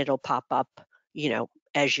 and then it'll pop up,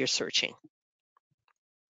 as you're searching.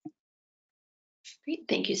 Great,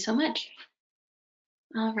 thank you so much.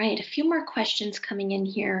 All right, a few more questions coming in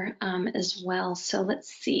here as well. So let's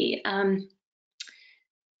see.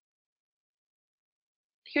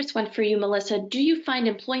 Here's one for you, Melissa. Do you find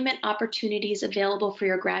employment opportunities available for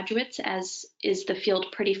your graduates, as is the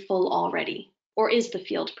field pretty full already? Or is the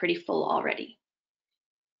field pretty full already?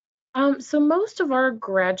 So most of our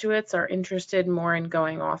graduates are interested more in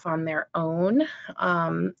going off on their own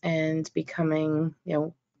and becoming,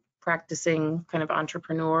 practicing kind of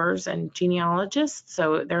entrepreneurs and genealogists.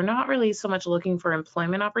 So they're not really so much looking for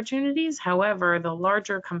employment opportunities. However, the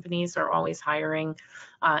larger companies are always hiring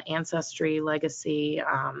ancestry, legacy,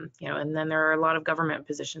 and then there are a lot of government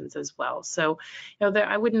positions as well. So,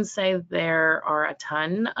 I wouldn't say there are a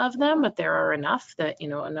ton of them, but there are enough that,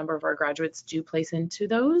 a number of our graduates do place into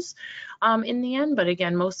those in the end. But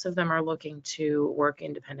again, most of them are looking to work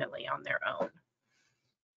independently on their own.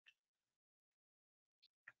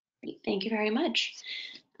 Thank you very much.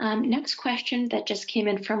 Next question that just came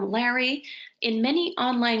in from Larry. In many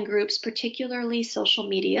online groups, particularly social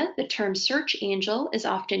media, the term search angel is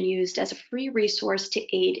often used as a free resource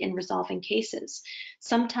to aid in resolving cases,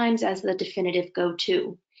 sometimes as the definitive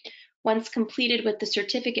go-to. Once completed with the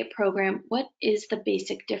certificate program, what is the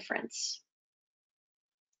basic difference?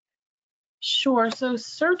 Sure. So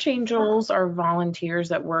search angels are volunteers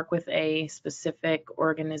that work with a specific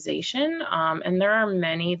organization, and there are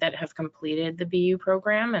many that have completed the BU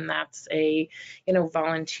program, and that's a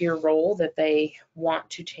volunteer role that they want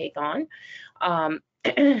to take on.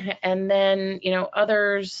 And then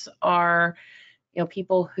others are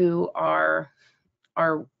people who are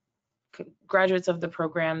graduates of the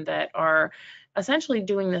program that are essentially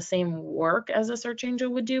doing the same work as a search angel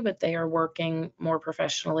would do, but they are working more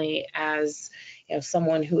professionally as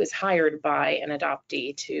someone who is hired by an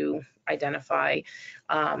adoptee to identify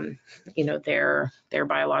their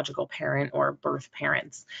biological parent or birth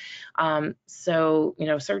parents. So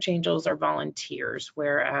search angels are volunteers,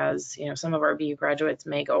 whereas some of our BU graduates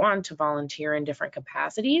may go on to volunteer in different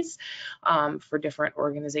capacities for different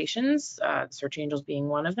organizations, search angels being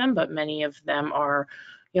one of them, but many of them are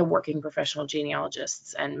working professional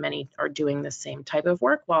genealogists, and many are doing the same type of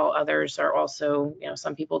work, while others are also,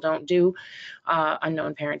 some people don't do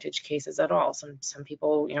unknown parentage cases at all. Some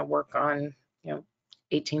people, work on,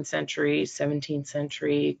 18th century, 17th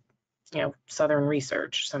century, Southern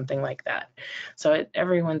research, something like that. So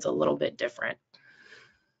everyone's a little bit different.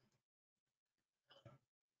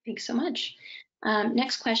 Thanks so much.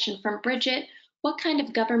 Next question from Bridget. What kind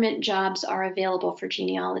of government jobs are available for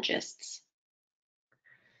genealogists?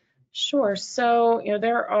 Sure. So,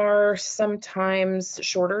 there are sometimes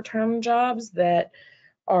shorter term jobs that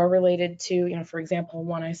are related to, for example,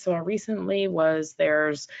 one I saw recently was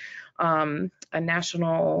there's a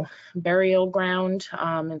national burial ground,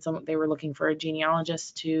 and they were looking for a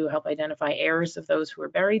genealogist to help identify heirs of those who were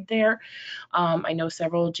buried there. I know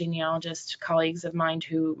several genealogist colleagues of mine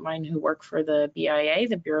who work for the BIA,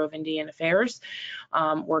 the Bureau of Indian Affairs,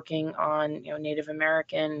 working on Native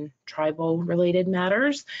American tribal related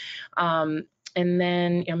matters. And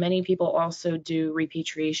then many people also do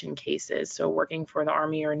repatriation cases, so working for the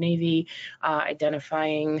Army or Navy,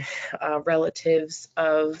 identifying relatives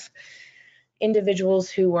of individuals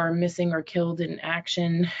who are missing or killed in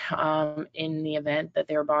action, in the event that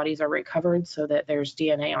their bodies are recovered, so that there's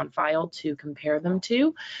DNA on file to compare them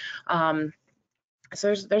to.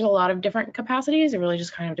 So there's a lot of different capacities. It really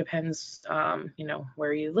just kind of depends,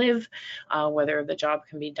 where you live, whether the job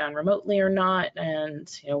can be done remotely or not, and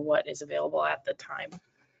what is available at the time.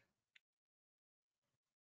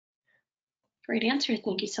 Great answer.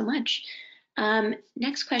 Thank you so much.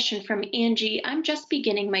 Next question from Angie. I'm just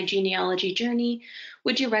beginning my genealogy journey.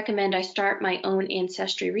 Would you recommend I start my own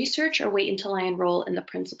ancestry research or wait until I enroll in the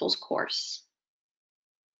principal's course?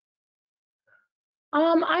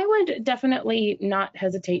 I would definitely not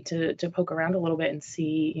hesitate to poke around a little bit and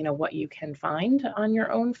see, what you can find on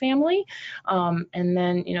your own family. And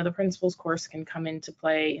then, the principal's course can come into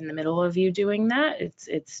play in the middle of you doing that.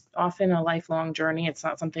 It's often a lifelong journey. It's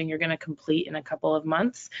not something you're going to complete in a couple of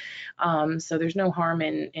months. So there's no harm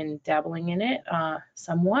in dabbling in it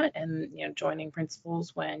somewhat, and, joining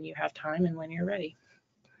principals when you have time and when you're ready.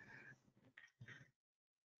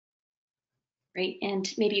 Great, and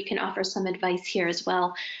maybe you can offer some advice here as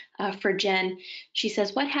well for Jen. She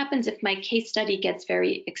says, what happens if my case study gets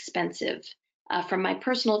very expensive? From my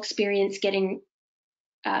personal experience, getting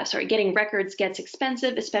records gets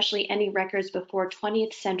expensive, especially any records before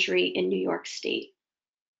 20th century in New York State.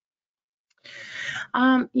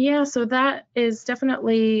 Yeah, so that is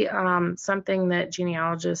definitely something that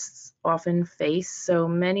genealogists often face. So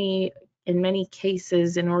in many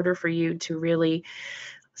cases, in order for you to really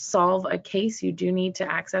solve a case, you do need to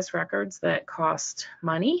access records that cost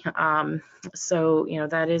money. So,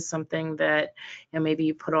 that is something that maybe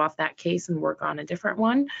you put off that case and work on a different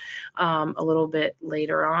one a little bit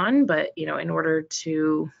later on. But, in order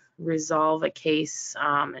to resolve a case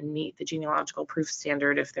and meet the genealogical proof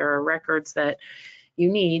standard, if there are records that you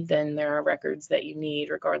need, then there are records that you need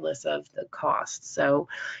regardless of the cost. So,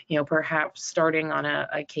 perhaps starting on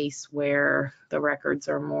a case where the records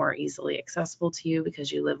are more easily accessible to you because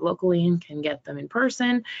you live locally and can get them in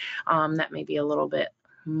person, that may be a little bit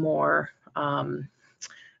more or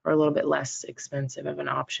a little bit less expensive of an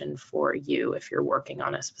option for you if you're working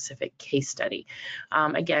on a specific case study.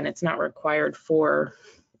 Again, it's not required for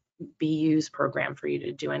BU's program for you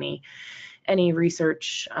to do any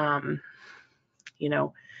research,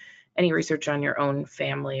 any research on your own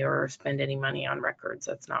family or spend any money on records.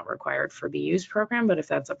 That's not required for BU's program, but if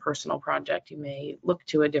that's a personal project, you may look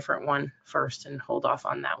to a different one first and hold off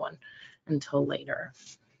on that one until later.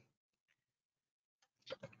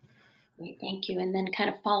 Great, thank you. And then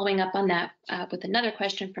kind of following up on that with another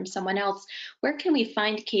question from someone else, where can we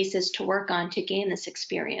find cases to work on to gain this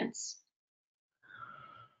experience?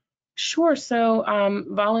 Sure. So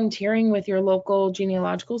volunteering with your local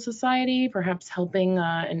genealogical society, perhaps helping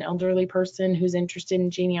an elderly person who's interested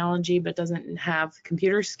in genealogy but doesn't have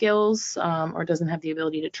computer skills or doesn't have the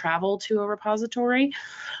ability to travel to a repository,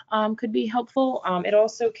 could be helpful. It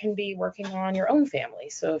also can be working on your own family.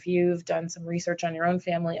 So if you've done some research on your own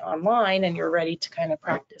family online and you're ready to kind of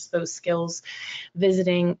practice those skills,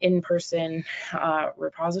 visiting in-person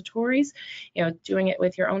repositories, doing it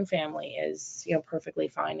with your own family is, perfectly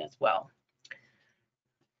fine as well.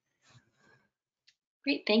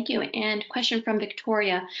 Great, thank you. And question from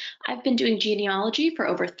Victoria. I've been doing genealogy for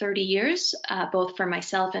over 30 years, both for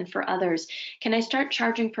myself and for others. Can I start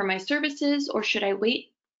charging for my services, or should I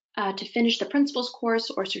wait to finish the principal's course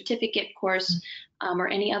or certificate course or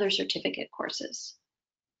any other certificate courses?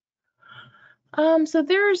 So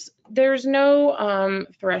there's no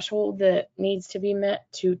threshold that needs to be met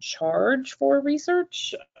to charge for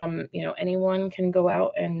research. Anyone can go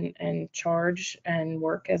out and charge and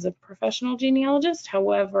work as a professional genealogist.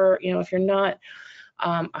 However, if you're not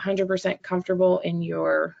 100% comfortable in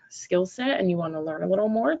your skill set and you want to learn a little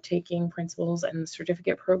more, taking principals and the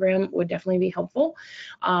certificate program would definitely be helpful.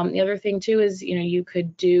 The other thing too is, you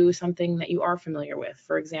could do something that you are familiar with.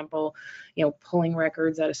 For example, pulling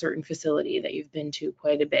records at a certain facility that you've been to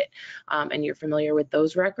quite a bit, and you're familiar with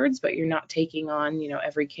those records, but you're not taking on,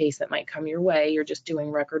 every case that might come your way. You're just doing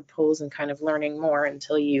record pulls and kind of learning more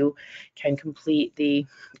until you can complete the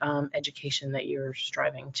education that you're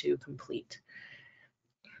striving to complete.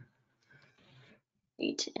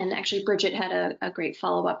 And actually, Bridget had a great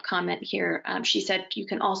follow-up comment here. She said you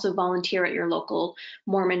can also volunteer at your local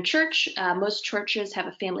Mormon church. Most churches have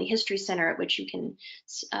a family history center at which you can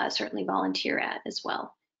certainly volunteer at as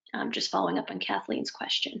well. Just following up on Kathleen's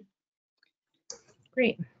question.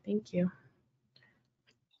 Great, thank you.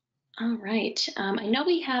 All right, I know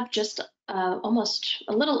we have just almost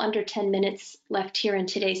a little under 10 minutes left here in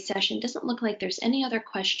today's session. Doesn't look like there's any other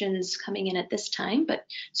questions coming in at this time, but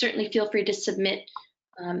certainly feel free to submit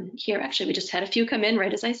here. Actually, we just had a few come in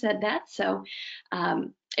right as I said that. So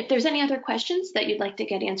if there's any other questions that you'd like to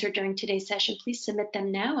get answered during today's session, please submit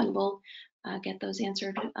them now and we'll get those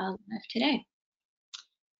answered today.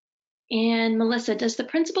 And Melissa, does the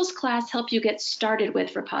principal's class help you get started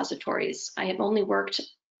with repositories? I've only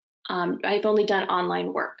done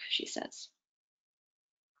online work, she says.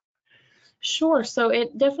 Sure. So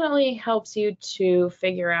it definitely helps you to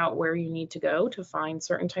figure out where you need to go to find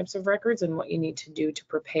certain types of records and what you need to do to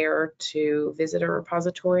prepare to visit a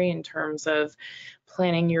repository in terms of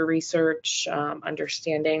planning your research,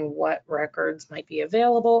 understanding what records might be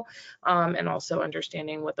available, and also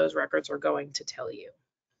understanding what those records are going to tell you.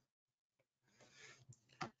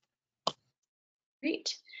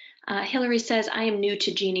 Great. Hillary says, I am new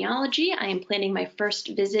to genealogy. I am planning my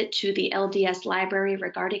first visit to the LDS library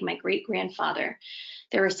regarding my great-grandfather.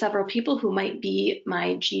 There are several people who might be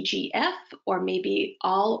my GGF, or maybe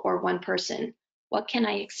all or one person. What can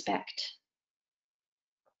I expect?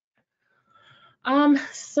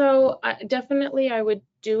 Definitely I would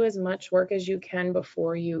do as much work as you can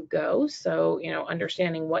before you go. So,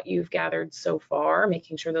 understanding what you've gathered so far,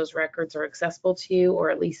 making sure those records are accessible to you or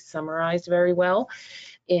at least summarized very well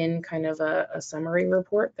in kind of a summary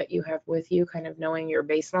report that you have with you, kind of knowing your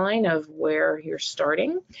baseline of where you're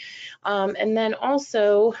starting. And then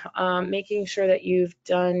also making sure that you've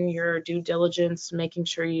done your due diligence, making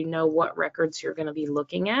sure you know what records you're going to be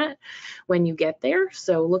looking at when you get there.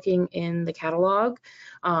 So looking in the catalog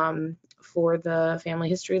for the Family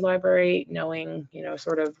History Library, knowing,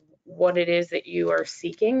 sort of what it is that you are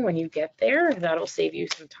seeking when you get there. That'll save you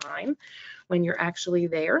some time when you're actually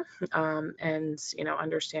there, and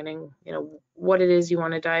understanding what it is you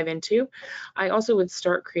want to dive into. I also would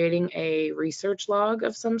start creating a research log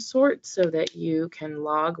of some sort so that you can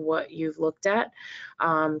log what you've looked at,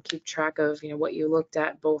 keep track of what you looked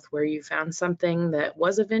at, both where you found something that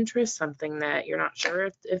was of interest, something that you're not sure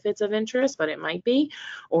if it's of interest but it might be,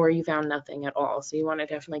 or you found nothing at all. So you want to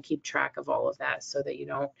definitely keep track of all of that so that you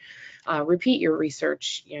don't repeat your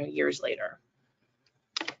research years later.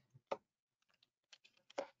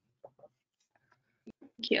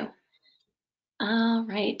 Thank you. All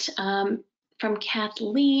right. From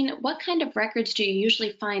Kathleen, what kind of records do you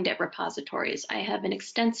usually find at repositories? I have an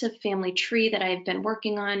extensive family tree that I've been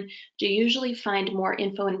working on. Do you usually find more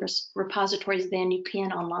info in repositories than you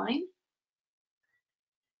can online?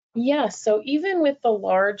 Yeah, so even with the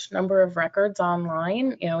large number of records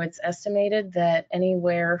online, it's estimated that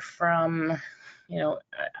anywhere from,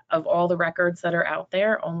 of all the records that are out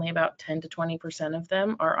there, only about 10 to 20% of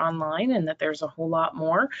them are online, and that there's a whole lot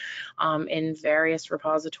more in various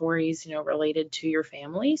repositories, related to your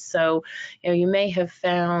family. So, you may have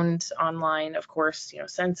found online, of course,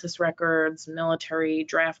 census records, military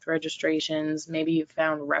draft registrations, maybe you've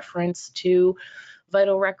found reference to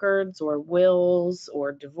vital records or wills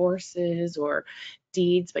or divorces or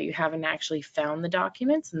deeds, but you haven't actually found the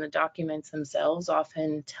documents, and the documents themselves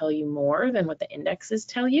often tell you more than what the indexes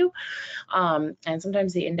tell you. And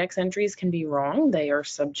sometimes the index entries can be wrong. They are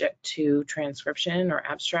subject to transcription or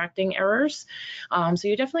abstracting errors. So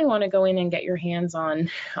you definitely want to go in and get your hands on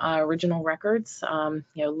original records.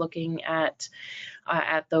 Looking at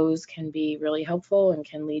those can be really helpful and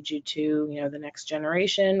can lead you to, the next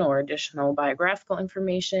generation or additional biographical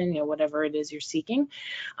information, whatever it is you're seeking.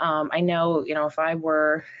 I know, if I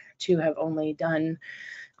were to have only done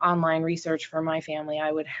online research for my family,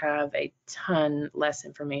 I would have a ton less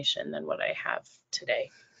information than what I have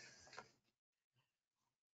today.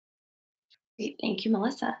 Great, thank you,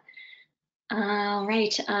 Melissa. All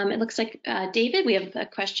right, it looks like, David, we have a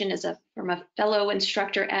question from a fellow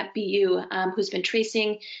instructor at BU who's been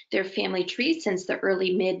tracing their family tree since the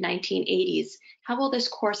early mid-1980s. How will this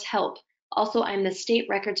course help? Also, I'm the state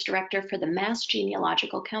records director for the Mass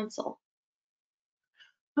Genealogical Council.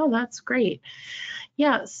 Oh, that's great.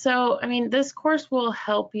 Yeah, so I mean, this course will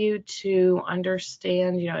help you to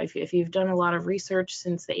understand, if you've done a lot of research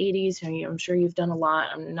since the 80s, I'm sure you've done a lot.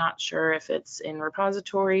 I'm not sure if it's in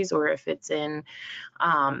repositories or if it's in,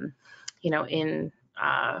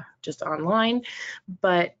 just online,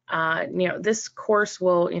 but this course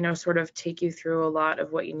will, sort of take you through a lot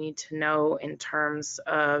of what you need to know in terms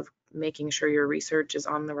of making sure your research is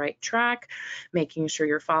on the right track, making sure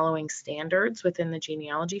you're following standards within the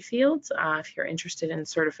genealogy field. If you're interested in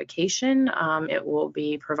certification, it will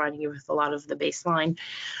be providing you with a lot of the baseline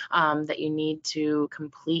that you need to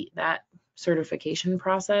complete that certification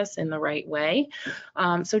process in the right way.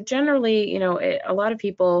 So generally, a lot of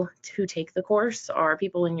people who take the course are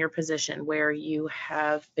people in your position where you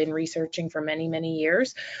have been researching for many, many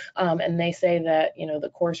years. And they say that, the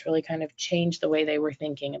course really kind of changed the way they were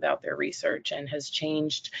thinking about their research and has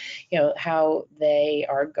changed, how they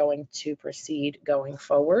are going to proceed going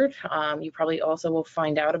forward. You probably also will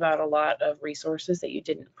find out about a lot of resources that you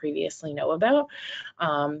didn't previously know about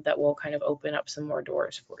that will kind of open up some more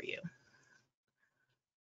doors for you.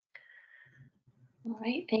 All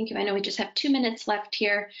right, thank you. I know we just have 2 minutes left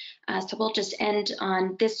here, so we'll just end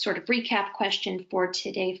on this sort of recap question for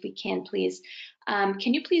today, if we can, please.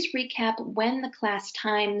 Can you please recap when the class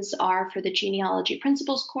times are for the Genealogy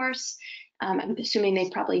Principles course? I'm assuming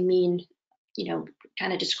they probably mean,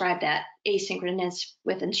 kind of describe that asynchronous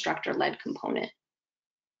with instructor-led component.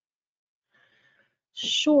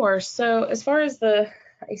 Sure. So as far as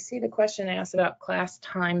I see the question asked about class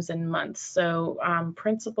times and months. So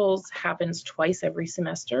principles happens twice every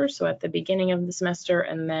semester. So at the beginning of the semester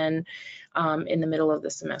and then in the middle of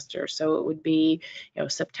the semester. So it would be,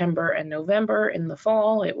 September and November in the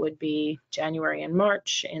fall. It would be January and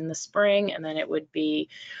March in the spring, and then it would be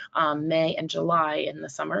May and July in the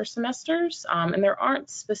summer semesters. And there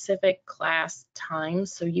aren't specific class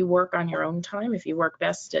times, so you work on your own time. If you work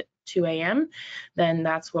best at 2 a.m., then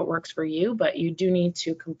that's what works for you. But you do need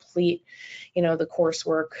to complete, the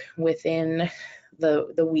coursework within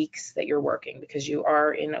the weeks that you're working, because you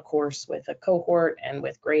are in a course with a cohort and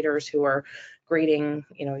with graders who are grading,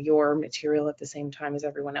 your material at the same time as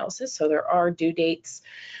everyone else's. So there are due dates,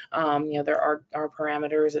 there are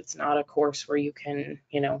parameters. It's not a course where you can,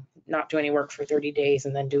 not do any work for 30 days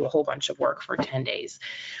and then do a whole bunch of work for 10 days.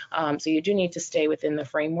 So you do need to stay within the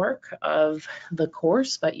framework of the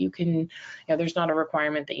course, but you can, there's not a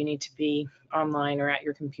requirement that you need to be online or at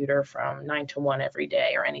your computer from 9 to 1 every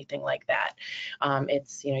day or anything like that.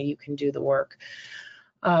 It's, you can do the work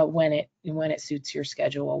when it suits your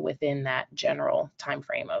schedule within that general time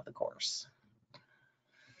frame of the course.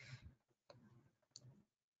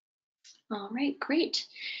 All right, great.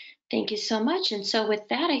 Thank you so much. And so with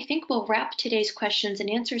that, I think we'll wrap today's questions and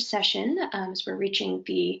answers session as we're reaching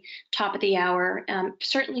the top of the hour.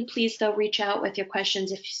 Certainly, please, though, reach out with your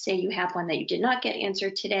questions if you say you have one that you did not get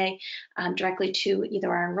answered today, directly to either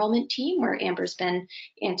our enrollment team, where Amber's been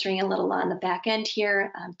answering a little on the back end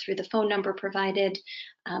here through the phone number provided,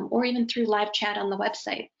 or even through live chat on the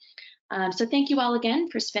website. So thank you all again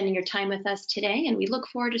for spending your time with us today, and we look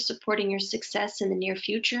forward to supporting your success in the near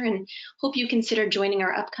future, and hope you consider joining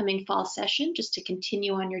our upcoming fall session just to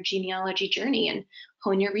continue on your genealogy journey and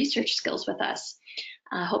hone your research skills with us.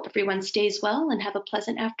 I hope everyone stays well and have a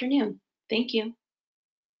pleasant afternoon. Thank you.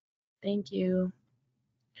 Thank you.